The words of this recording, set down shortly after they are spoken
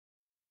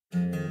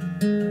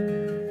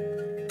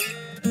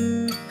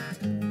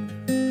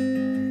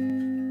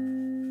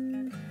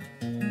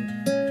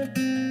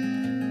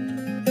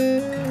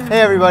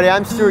Hey everybody,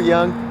 I'm Stuart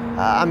Young.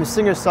 I'm a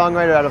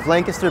singer-songwriter out of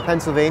Lancaster,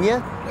 Pennsylvania.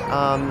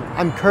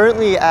 I'm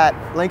currently at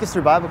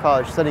Lancaster Bible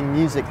College studying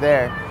music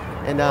there.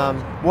 And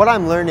what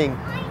I'm learning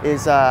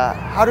is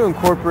how to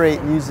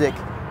incorporate music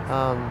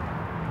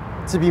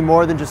to be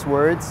more than just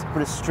words,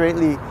 but it's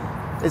strictly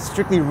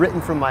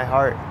written from my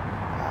heart.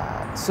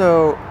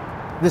 So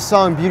this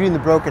song, Beauty in the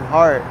Broken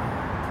Heart,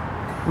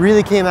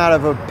 really came out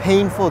of a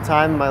painful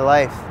time in my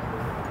life.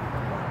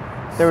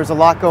 There was a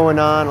lot going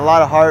on, a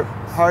lot of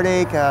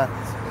heartache,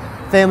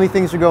 family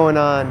things were going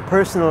on,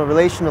 personal,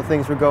 relational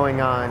things were going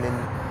on, and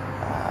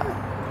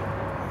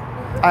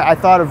I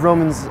thought of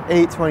Romans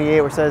 8:28,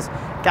 where it says,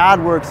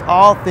 God works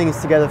all things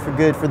together for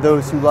good for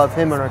those who love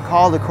Him and are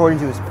called according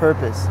to His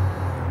purpose.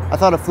 I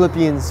thought of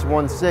Philippians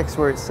 1:6,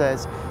 where it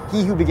says,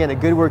 He who began a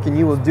good work in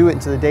you will do it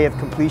until the day of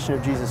completion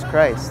of Jesus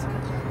Christ.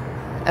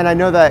 And I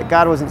know that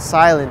God wasn't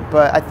silent,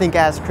 but I think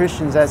as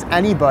Christians, as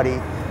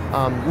anybody,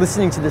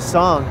 listening to this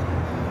song,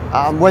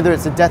 whether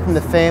it's a death in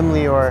the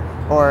family or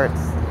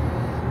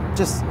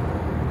just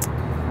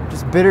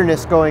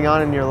bitterness going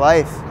on in your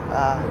life,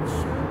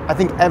 I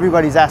think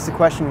everybody's asked the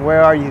question,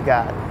 where are you,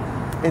 God,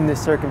 in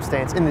this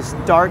circumstance, in this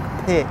dark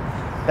pit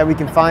that we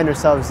can find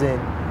ourselves in?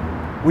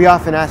 We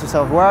often ask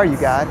ourselves, where are you,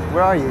 God?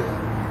 Where are you?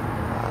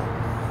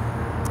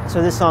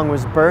 So this song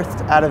was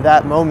birthed out of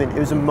that moment. It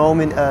was a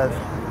moment of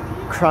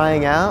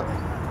crying out,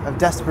 of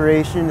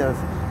desperation, of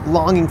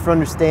longing for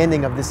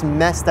understanding of this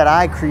mess that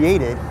I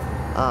created.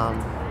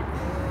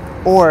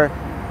 Or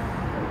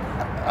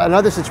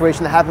another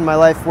situation that happened in my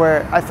life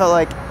where I felt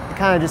like it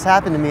kind of just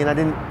happened to me and I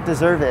didn't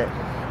deserve it.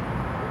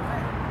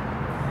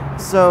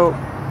 So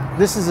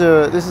this is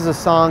a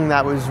song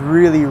that was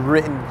really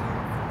written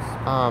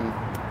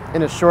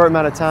in a short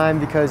amount of time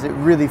because it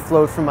really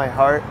flowed from my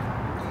heart.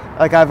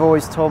 Like I've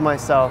always told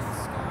myself,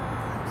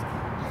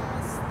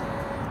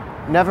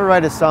 never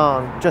write a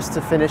song just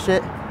to finish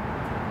it,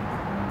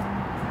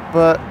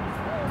 but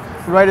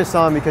write a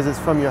song because it's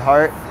from your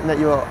heart and that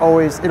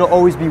it'll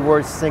always be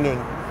worth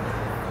singing.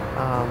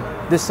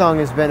 This song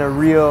has been a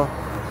real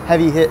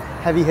heavy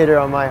hitter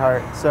on my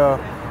heart. So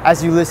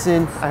as you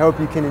listen, I hope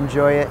you can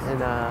enjoy it, and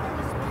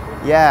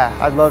yeah,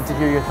 I'd love to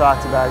hear your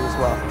thoughts about it as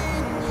well.